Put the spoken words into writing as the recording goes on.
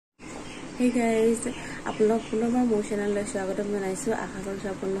Hey guys, আপোনালোক পুনৰ মোৰ চেনেললৈ স্বাগতম জনাইছো। আশা কৰিছো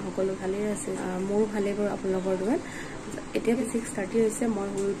আপোনালোক সকলো ভালে আছে। মোৰ ভালে গৈ আপোনালোকৰ দুজন। এতিয়া 6:30 হৈছে। মই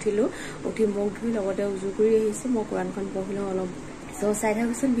উঠিলো, উঠি মুখ ধুই লগতে উজু কৰি আহিছো। মই কোৰানখন পঢ়িলো অলপ। সো চাই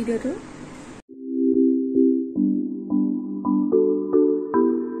থাককচোন ভিডিওটো।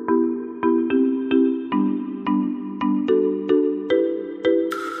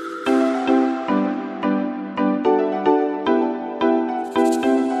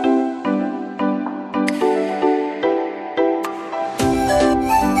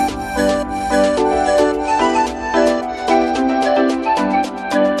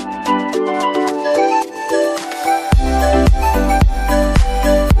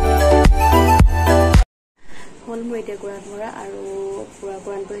 এতিয়া কোৰান পৰা আৰু পুৰা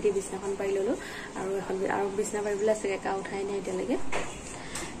কোৰান পঢ়ি বিছনাখন পাৰি ললো আৰু এখন আৰু বিছনা পাৰিবলৈ আছে একা উঠাই নাই এতিয়ালৈকে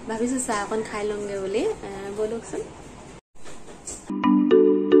ভাবিছো চাহ অকন খাই লওঁগে বুলি বলকচোন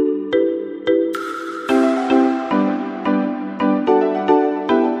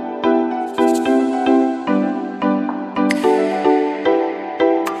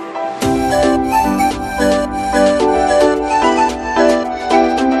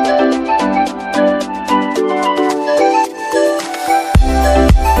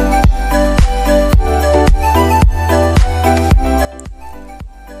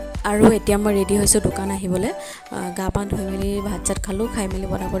আৰু এতিয়া মই ৰেডি হৈছো দোকান আহিবলে গা পা ধুই মেলি ভাত চাত খালো খাই মেলি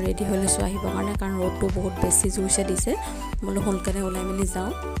বনাব ৰেডি হৈ লৈছো আহিবৰ কাৰণে কাৰণ ৰ'দটো বহুত বেছি জোৰছে দিছে মই সোনকালে ওলাই মেলি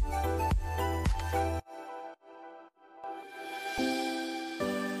যাওঁ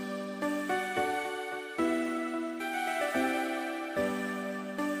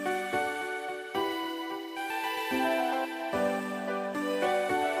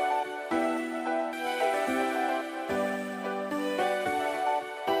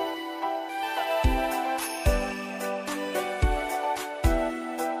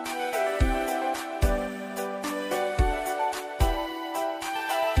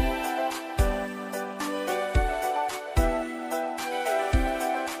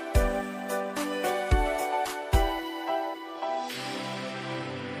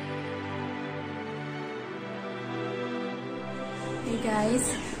guys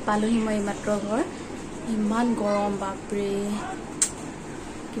পালোহি মই মাত্ৰ ঘৰ ইমান গৰম বাপৰে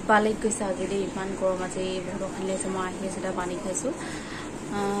কিবা লাগি গৈছে আজি দেই ইমান গৰম আজি বহুত খালি আছে মই আহি আছো পানী খাইছো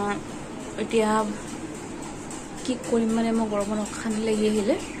এতিয়া কি কৰিম মানে মই গৰমত অশান্তি লাগি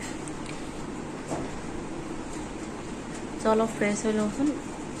আহিলে চলো ফ্ৰেছ হৈ লওঁচোন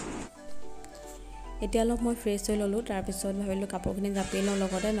এতিয়া অলপ মই ফ্ৰেছ হৈ ললো তাৰ পিছত ভাবিলো কাপোৰখিনি জাপি লওঁ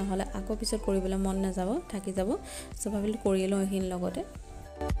লগতে নহলে আকৌ পিছত কৰিবলৈ মন নাযাব থাকি যাব সো ভাবিলো কৰি লওঁ এইখিনি লগতে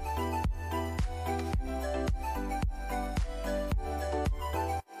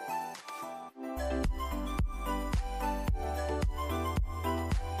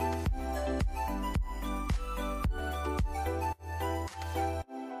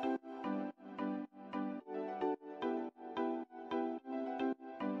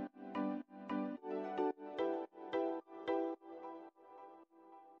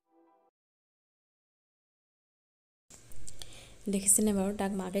দেখিছেনে বাৰু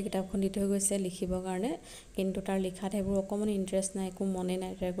তাক মাকে কিতাপখন দি থৈ গৈছে লিখিবৰ কাৰণে কিন্তু তাৰ লিখাত হেবোৰ অকমান ইন্টাৰেষ্ট নাই একো মনে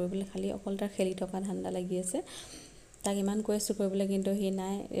নাই ট্ৰাই কৰিবলৈ খালি অকল তাৰ খেলি থকা ধান্দা লাগি আছে তাক ইমান কৈছো কৰিবলৈ কিন্তু হি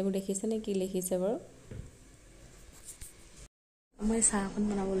নাই এইবোৰ দেখিছেনে কি লিখিছে বাৰু মই চাহখন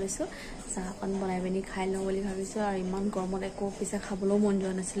বনাব লৈছো চাহখন বনাই মেলি খাই লওঁ বুলি ভাবিছো আৰু ইমান গৰমত একো পিছে খাবলৈও মন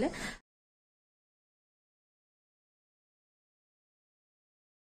যোৱা নাছিলে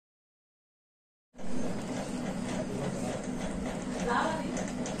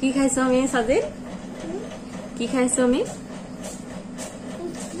কি খাইছো আমি সাজি কি খাইছো আমি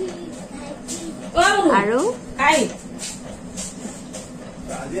আৰু খাই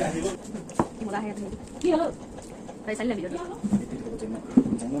আজি আহিব মোলা হে কি হলো তাই চাইলে ভিডিও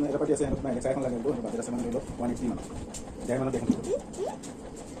জঙ্গল এটা পাটি আছে না চাই এখন লাগে তো বাজার সামান ললো 180 মান যাই মানে দেখুন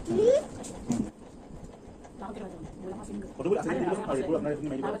ফটোগুলো আছে আর রিপোর্ট আপনারা এখানে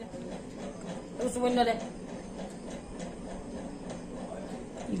মেইল করুন তো সুবন্য দে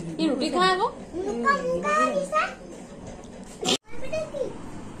ই রুটি খায় গো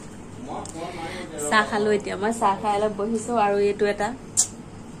চাহ খালো এতিয়া মই চাহ খাই অলপ বহিছো আৰু এইটো এটা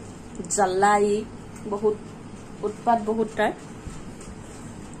জল্লাই বহুত উৎপাত বহুত তাৰ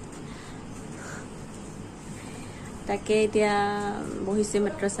তাকে এতিয়া বহিছে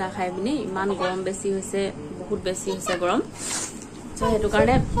মাত্ৰ চাহ খাই পিনি ইমান গৰম বেছি হৈছে বহুত বেছি হৈছে গৰম সো হেতু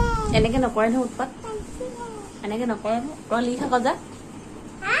কাৰণে এনেকে নকৰে ন উৎপাত এনেকে নকৰে তই লিখা কজা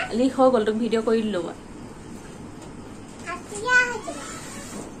লিখ হৈ গল তোক ভিডিও কৰি দিলো মই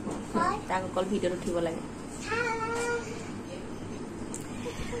তাক অকল ভিডিওত উঠিব লাগে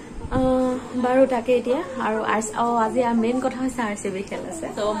বাৰু তাকে এতিয়া আৰু আজি মেইন কথা হৈছে RCB খেল আছে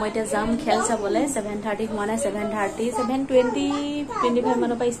তো মই এতিয়া যাম খেল চাবলৈ 7:30 হোৱা নাই 7:30 7:20-25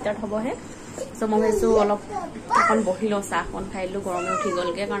 মানৰ পৰা ষ্টাৰ্ট হ'বহে তো মই ভাবিছো অলপ এখন বহি লওঁ চাহখন খাই দিলোঁ গৰমে উঠি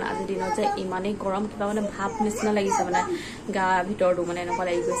গ'লগে কাৰণ আজিৰ দিনত যে ইমানেই গৰম কিবা মানে ভাপ নিচিনা লাগিছে মানে গা ভিতৰটো মানে এনেকুৱা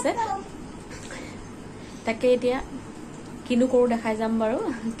লাগি গৈছে তাকে এতিয়া কিনো কৰোঁ দেখাই যাম বাৰু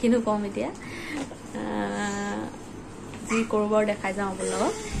কিনো কম এতিয়া যি কৰোঁ বাৰু দেখাই যাম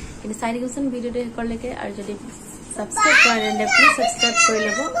আপোনালোকক কিন্তু চাই দিবচোন ভিডিঅ'টো শেষলৈকে আৰু যদি সাবস্ক্ৰাইব কৰা নাই প্লিজ সাবস্ক্ৰাইব কৰি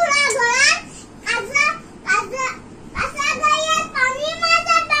ল'ব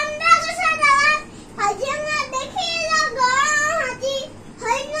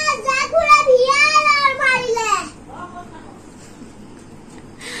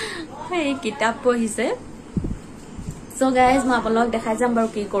কিতাপ পঢ়িছে সো গাইজ মই আপোনালোকক দেখাই যাম বাৰু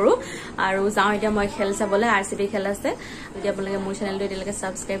কি কৰোঁ আৰু যাওঁ এতিয়া মই খেল চাবলৈ RCB খেল আছে যদি আপোনালোকে মোৰ চেনেলটো এতিয়ালৈকে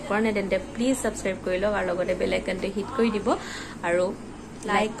সাবস্ক্ৰাইব কৰা নাই তেন্তে প্লিজ সাবস্ক্ৰাইব কৰি লওক আৰু লগতে বেল আইকনটো হিট কৰি দিব আৰু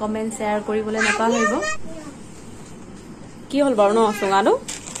লাইক কমেন্ট শ্বেয়াৰ কৰিবলৈ নাপাহৰিব কি হ'ল বাৰু ন চুঙাটো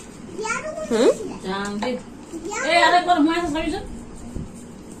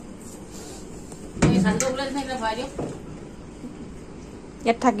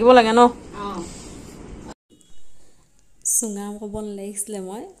ইয়াত থাকিব লাগে ন চুঙা ক'ব নালাগিছিলে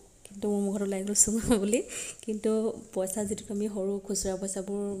মই কিন্তু মোৰ মুখত ওলাই গ'ল চুঙা বুলি কিন্তু পইচা যিটো আমি সৰু খুচুৰা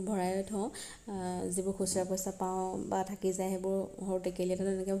পইচাবোৰ ভৰাই থওঁ যিবোৰ খুচুৰা পইচা পাওঁ বা থাকি যায় সেইবোৰ সৰু টেকেলি এটা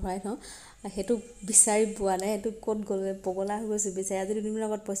তেনেকৈ ভৰাই থওঁ সেইটো বিচাৰি পোৱা নাই সেইটো ক'ত গ'ল পগলা হৈ গৈছোঁ বিচাৰি আজি 2 দিনৰ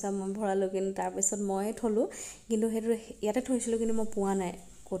আগত পইচা মই ভৰালোঁ কিন্তু তাৰপিছত ময়ে থলোঁ কিন্তু সেইটো ইয়াতে থৈছিলোঁ কিন্তু মই পোৱা নাই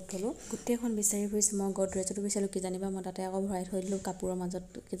ক'ত থলোঁ গোটেইখন বিচাৰি ফুৰিছোঁ মই গডৰেজতো বিচাৰিলোঁ কি জানিবা মই তাতে আকৌ ভৰাই থৈ দিলোঁ কাপোৰৰ মাজত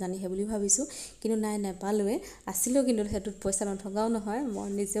কি জানি সেই বুলি ভাবিছোঁ কিন্তু নাই নাপালোৱে আছিলোঁ কিন্তু সেইটোত পইচা নথকাও নহয় মই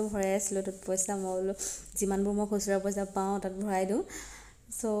নিজে ভৰাই আছিলোঁ তাত পইচা মই বোলো যিমানবোৰ মই খুচুৰা পইচা পাওঁ তাত ভৰাই দিওঁ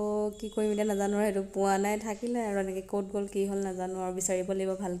সো কি কৰিম এতিয়া নাজানো আৰু সেইটো পোৱা নাই থাকিলে আৰু এনেকৈ ক'ত গ'ল কি হ'ল নাজানো আৰু বিচাৰিব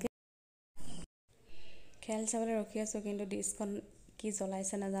লাগিব ভালকৈ খেল চাবলৈ ৰখি আছোঁ কিন্তু ডিছখন কি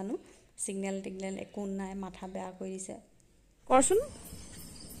জ্বলাইছে নাজানো ছিগনেল টিগনেল একো নাই মাথা বেয়া কৰি দিছে কৰচোন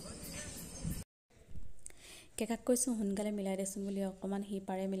কেকাক কৈছোঁ সোনকালে মিলাই দেচোন বুলি অকণমান সি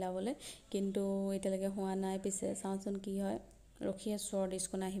পাৰে মিলাবলৈ কিন্তু এতিয়ালৈকে হোৱা নাই পিছে চাওঁচোন কি হয় ৰখি আছোঁ আৰু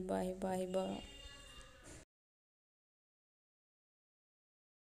ডিছখন আহিব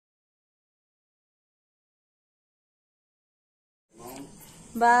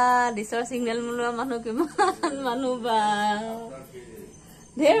বা ডিছৰ ছিগনেল মিলোৱা মানুহ কিমান মানুহ বা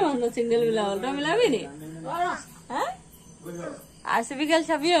ঢেৰ মানুহ ছিগনেল মিলাব তই মিলাবি নি RCB খেল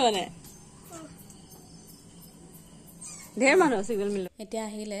চাবিয়ে মানে ঢেৰ মানুহ ছিগনেল মিলো এতিয়া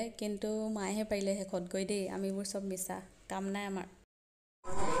আহিলে কিন্তু মায়েহে পাৰিলে শেষত গৈ দেই আমিবোৰ চব মিছা কাম নাই আমাৰ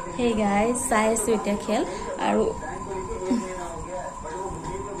হেই গাইজ চাই আছোঁ এতিয়া খেল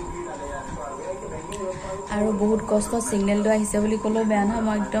আৰু বহুত কষ্ট ছিগনেলটো আহিছে বুলি ক'লেও বেয়া নহয়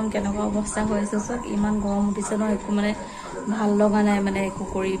মই একদম কেনেকুৱা অৱস্থা হৈ আছে চব ইমান গৰম উঠিছে ন একো মানে ভাল লগা নাই মানে একো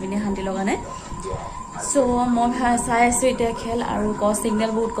কৰি পিনে শান্তি লগা নাই সো মই চাই আছোঁ এতিয়া খেল আৰু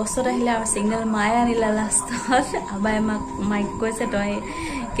ছিগনেল বহুত কষ্টত আহিলে আৰু ছিগনেল মায়ে আনিলে লাষ্টত আবাই মাইক কৈছে তই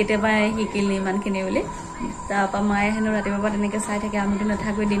কেতিয়াবা শিকিলি ইমানখিনি বুলি তাৰপৰা মায়ে হেনো ৰাতিপুৱাৰ পৰা তেনেকৈ চাই থাকে আমিতো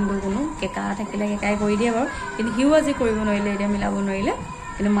নাথাকোঁ দিনবোৰ কোনো কেকা থাকিলে কেকাই কৰি দিয়ে বাৰু কিন্তু সিও আজি কৰিব নোৱাৰিলে এতিয়া মিলাব নোৱাৰিলে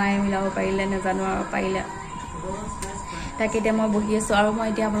কিন্তু মায়ে মিলাব পাৰিলে নাজানো আৰু পাৰিলে তাকে এতিয়া মই বহি আছোঁ আৰু মই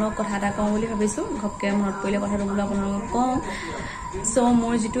এতিয়া আপোনালোকক কথা এটা কওঁ বুলি ভাবিছোঁ ঘপকৈ মনত পৰিলে কথাটো বোলো আপোনালোকক কওঁ সো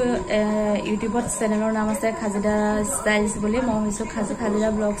মোৰ যিটো ইউটিউবত চেনেলৰ নাম আছে খাজিদা ষ্টাইলছ বুলি মই ভাবিছোঁ খাজিদা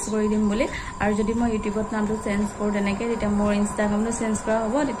ব্লগছ কৰি দিম বুলি আৰু যদি মই ইউটিউবত নামটো চেঞ্জ কৰোঁ তেনেকৈ তেতিয়া মোৰ ইনষ্টাগ্ৰামটো চেঞ্জ কৰা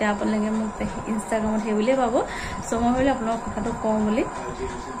হ'ব তেতিয়া আপোনালোকে মোক ইনষ্টাগ্ৰামত সেই বুলিয়ে পাব সো মই ভাবিলোঁ আপোনালোকক কথাটো কওঁ বুলি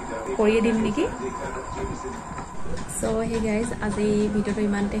কৰিয়ে দিম নেকি সো সেই গাইজ আজি ভিডিঅ'টো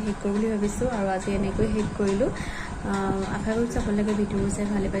ইমানতে শেষ কৰোঁ বুলি ভাবিছোঁ আৰু আজি এনেকৈ শেষ কৰিলোঁ আশা কৰিছোঁ আপোনালোকে ভিডিঅ'বোৰ চাই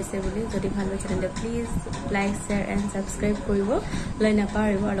ভালে পাইছে বুলি যদি ভাল পাইছে তেন্তে please like share and subscribe কৰিব লৈ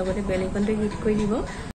নাপাহৰিব আৰু লগতে বেল আইকনটো হিট কৰি দিব